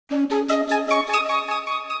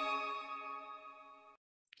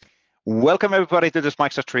Welcome everybody to this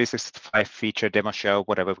Microsoft 365 feature demo show.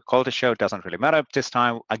 Whatever we call the show doesn't really matter. This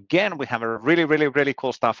time, again, we have a really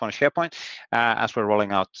cool stuff on SharePoint as we're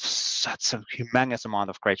rolling out such a humongous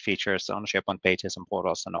amount of great features on SharePoint pages and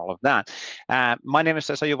portals and all of that. My name is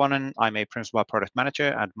Esa Juvonen. I'm a principal product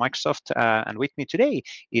manager at Microsoft, and with me today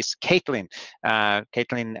is Caitlin.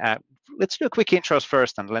 Caitlin, let's do a quick intros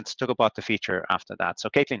first, and let's talk about the feature after that. So,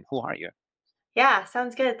 Caitlin, who are you? Yeah,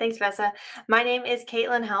 sounds good. Thanks, Vesa. My name is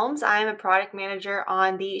Caitlin Helms. I'm a product manager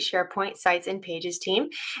on the SharePoint Sites and Pages team.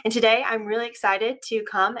 And today I'm really excited to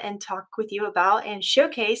come and talk with you about and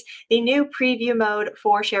showcase the new preview mode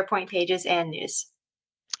for SharePoint Pages and News.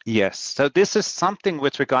 Yes, so this is something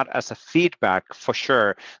which we got as a feedback for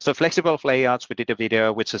sure. So flexible layouts, we did a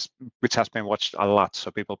video which has been watched a lot. So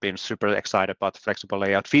people been super excited about the flexible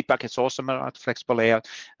layout. Feedback is awesome about flexible layout,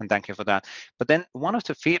 and thank you for that. But then one of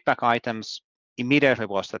the feedback items immediately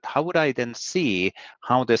was that how would I then see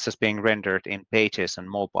how this is being rendered in Pages and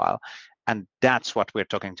mobile? And that's what we're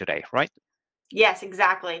talking today, right? Yes,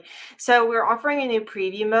 exactly. So we're offering a new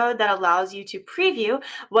preview mode that allows you to preview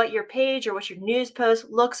what your page or what your news post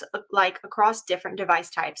looks like across different device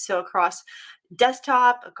types. So across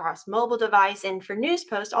desktop, across mobile device, and for news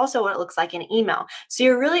post, also what it looks like in email. So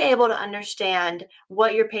you're really able to understand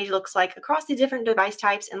what your page looks like across the different device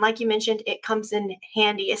types. And like you mentioned, it comes in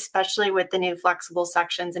handy, especially with the new flexible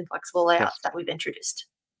sections and flexible layouts that we've introduced.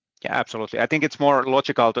 Yeah, absolutely. I think it's more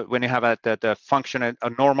logical when you have the function, a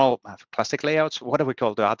normal classic layouts. What do we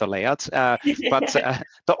call the other layouts? But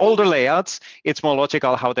the older layouts, it's more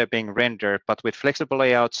logical how they're being rendered. But with flexible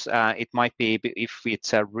layouts, it might be if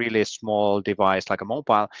it's a really small device like a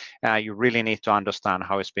mobile, you really need to understand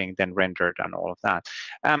how it's being then rendered and all of that.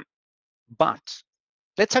 But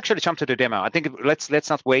let's actually jump to the demo. I think let's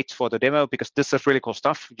not wait for the demo because this is really cool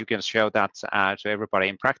stuff. You can show that to everybody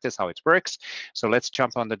in practice how it works. So let's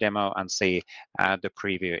jump on the demo and see the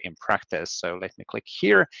preview in practice. So let me click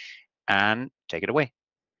here and take it away.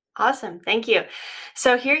 Awesome, thank you.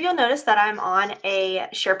 So here you'll notice that I'm on a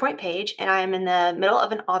SharePoint page and I am in the middle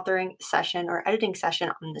of an authoring session or editing session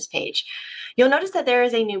on this page. You'll notice that there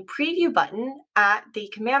is a new preview button at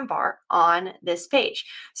the command bar on this page.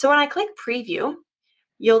 So when I click preview,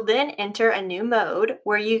 you'll then enter a new mode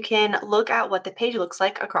where you can look at what the page looks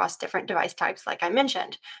like across different device types, like I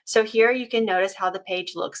mentioned. So here you can notice how the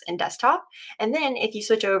page looks in desktop. And then if you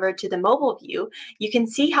switch over to the mobile view, you can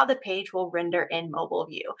see how the page will render in mobile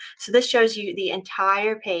view. So this shows you the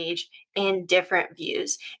entire page in different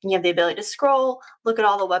views. And you have the ability to scroll, look at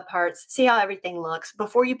all the web parts, see how everything looks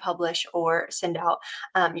before you publish or send out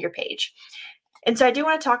your page. And so I do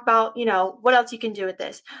want to talk about, what else you can do with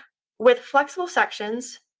this. With flexible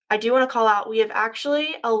sections, I do want to call out, we have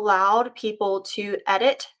actually allowed people to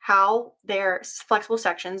edit how their flexible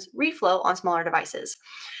sections reflow on smaller devices.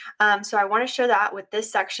 So I want to show that with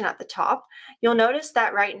this section at the top. You'll notice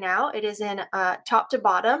that right now it is in top to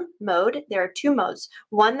bottom mode. There are two modes,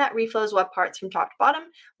 one that reflows web parts from top to bottom,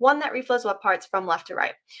 one that reflows web parts from left to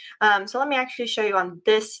right. So let me actually show you on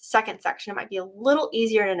this second section. It might be a little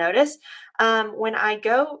easier to notice. When I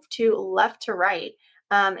go to left to right,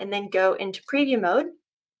 and then go into preview mode,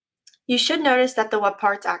 you should notice that the web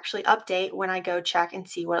parts actually update when I go check and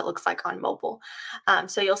see what it looks like on mobile.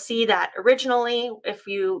 So you'll see that originally, if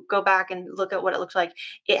you go back and look at what it looks like,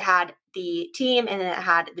 it had the team and then it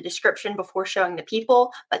had the description before showing the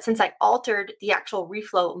people. But since I altered the actual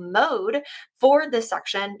reflow mode for this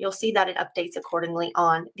section, you'll see that it updates accordingly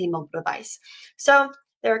on the mobile device. So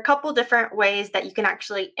there are a couple different ways that you can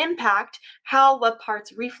actually impact how web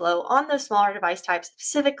parts reflow on those smaller device types,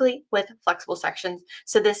 specifically with flexible sections.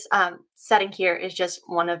 So this setting here is just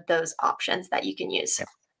one of those options that you can use. Yep.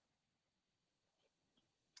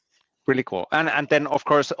 Really cool. And then, of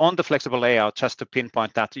course, on the flexible layout, just to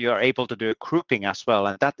pinpoint that, you are able to do grouping as well,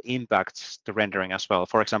 and that impacts the rendering as well.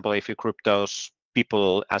 For example, if you group those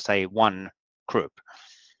people as a one group.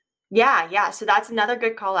 Yeah. So that's another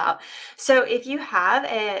good call out. So if you have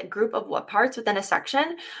a group of web parts within a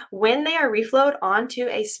section, when they are reflowed onto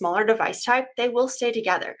a smaller device type, they will stay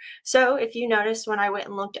together. So if you notice when I went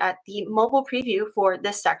and looked at the mobile preview for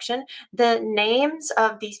this section, the names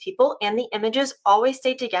of these people and the images always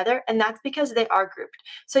stay together, and that's because they are grouped.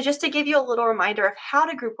 So just to give you a little reminder of how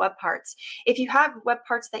to group web parts, if you have web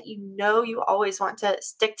parts that you always want to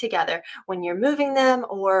stick together when you're moving them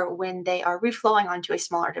or when they are reflowing onto a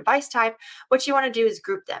smaller device device type, what you want to do is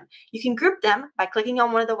group them. You can group them by clicking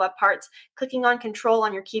on one of the web parts, clicking on Control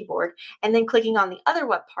on your keyboard, and then clicking on the other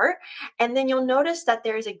web part. And then you'll notice that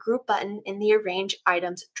there is a group button in the Arrange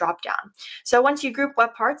Items dropdown. So once you group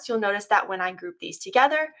web parts, you'll notice that when I group these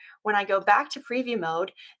together, when I go back to preview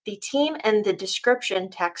mode, the team and the description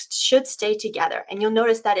text should stay together. And you'll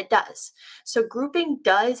notice that it does. So grouping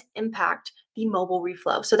does impact the mobile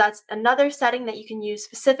reflow. So that's another setting that you can use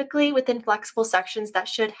specifically within flexible sections that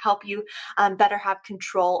should help you better have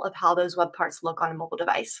control of how those web parts look on a mobile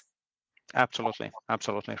device. Absolutely,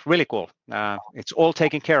 absolutely, really cool. It's all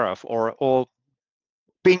taken care of, or all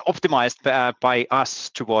being optimized by us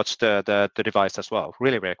towards the device as well.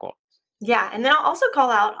 Really, really cool. Yeah, and then I'll also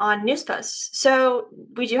call out on news posts. So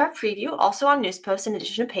we do have preview also on news posts in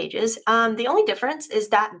addition to pages. The only difference is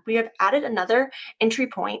that we have added another entry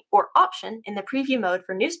point or option in the preview mode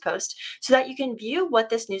for news post so that you can view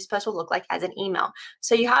what this news post will look like as an email.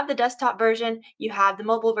 So you have the desktop version, you have the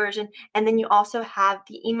mobile version, and then you also have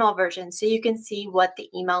the email version so you can see what the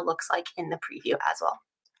email looks like in the preview as well.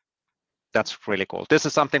 That's really cool. This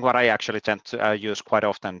is something what I actually tend to use quite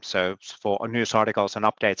often. So for news articles and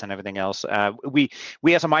updates and everything else, we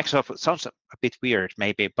as a Microsoft, sounds a bit weird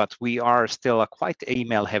maybe, but we are still a quite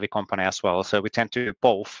email heavy company as well. So we tend to do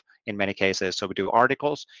both in many cases. So we do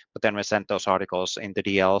articles, but then we send those articles in the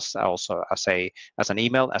DLs also as an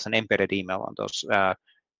email, as an embedded email on those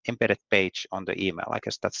embedded page on the email. I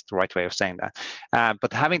guess that's the right way of saying that.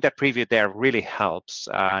 But having that preview there really helps,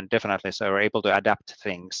 and definitely so we're able to adapt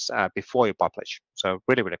things before you publish. So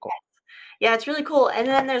really, really cool. Yeah, it's really cool. And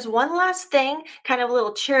then there's one last thing, kind of a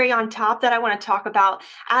little cherry on top that I want to talk about.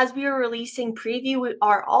 As we are releasing preview, we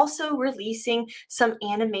are also releasing some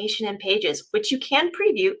animation in pages, which you can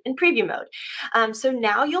preview in preview mode. So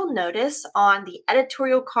now you'll notice on the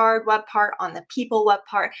editorial card web part, on the people web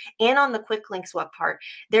part, and on the quick links web part,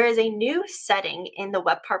 there is a new setting in the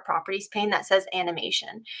web part properties pane that says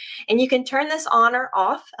animation. And you can turn this on or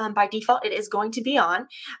off. By default, it is going to be on.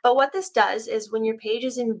 But what this does is when your page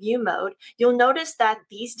is in view mode, you'll notice that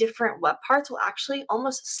these different web parts will actually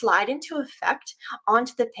almost slide into effect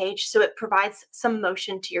onto the page, so it provides some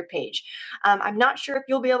motion to your page. I'm not sure if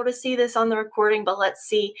you'll be able to see this on the recording, but let's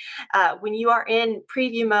see. When you are in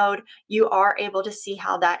preview mode, you are able to see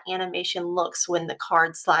how that animation looks when the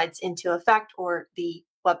card slides into effect or the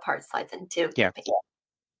web part slides into the page.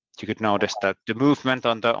 You could notice that the movement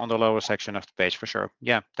on the lower section of the page for sure.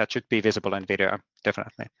 Yeah, that should be visible in video,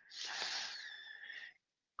 definitely.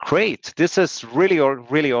 Great. This is really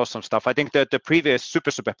awesome stuff. I think that the preview is super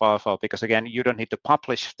powerful because again, you don't need to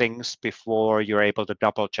publish things before you're able to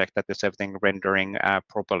double check that there's everything rendering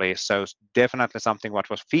properly. So definitely something what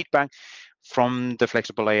was feedback from the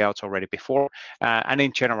flexible layouts already before, and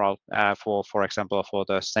in general for example for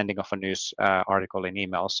the sending of a news article in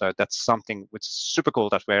email. So that's something which is super cool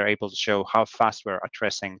that we're able to show how fast we're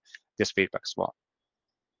addressing this feedback as well.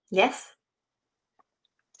 Yes.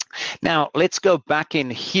 Now, let's go back in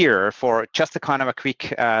here for just a kind of a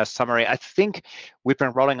quick summary. I think we've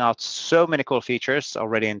been rolling out so many cool features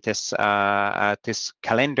already in this this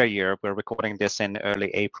calendar year. We're recording this in early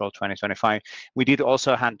April 2025. We did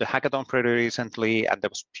also have the hackathon pretty recently, and there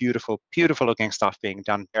was beautiful looking stuff being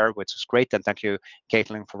done there, which is great. And thank you,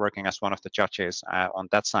 Caitlin, for working as one of the judges on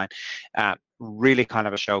that side. Really kind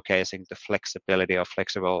of a showcasing the flexibility of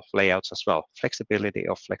flexible layouts as well. Flexibility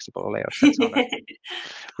of flexible layouts. That's all that.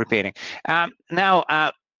 Repeating.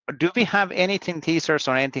 Now, do we have anything teasers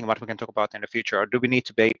or anything what we can talk about in the future, or do we need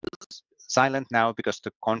to be silent now because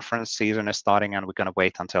the conference season is starting and we're going to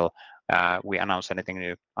wait until we announce anything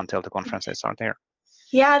new until the conferences are there?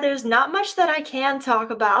 Yeah, there's not much that I can talk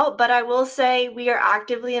about, but I will say we are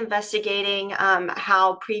actively investigating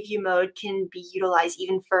how preview mode can be utilized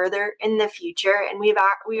even further in the future. And we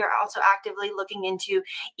are also actively looking into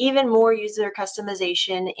even more user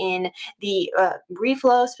customization in the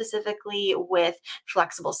reflow, specifically with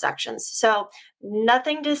flexible sections. So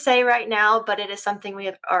nothing to say right now, but it is something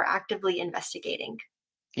we are actively investigating.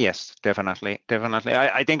 Yes, definitely.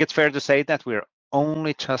 I think it's fair to say that we're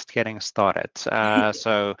only just getting started.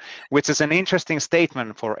 So, which is an interesting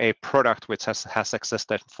statement for a product which has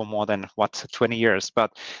existed for more than 20 years.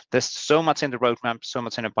 But there's so much in the roadmap, so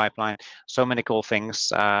much in the pipeline, so many cool things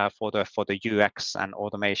for the UX and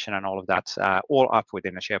automation and all of that, all up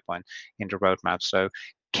within the SharePoint in the roadmap. So,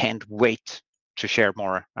 can't wait to share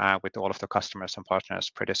more with all of the customers and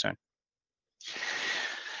partners pretty soon.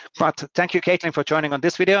 But thank you, Caitlin, for joining on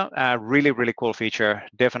this video. Really cool feature.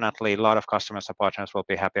 Definitely a lot of customers and partners will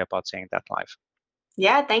be happy about seeing that live.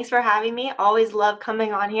 Yeah, thanks for having me. Always love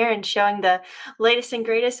coming on here and showing the latest and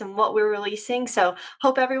greatest and what we're releasing. So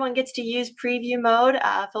hope everyone gets to use preview mode.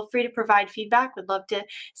 Feel free to provide feedback. Would love to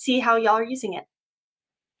see how y'all are using it.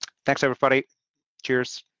 Thanks, everybody.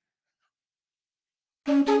 Cheers.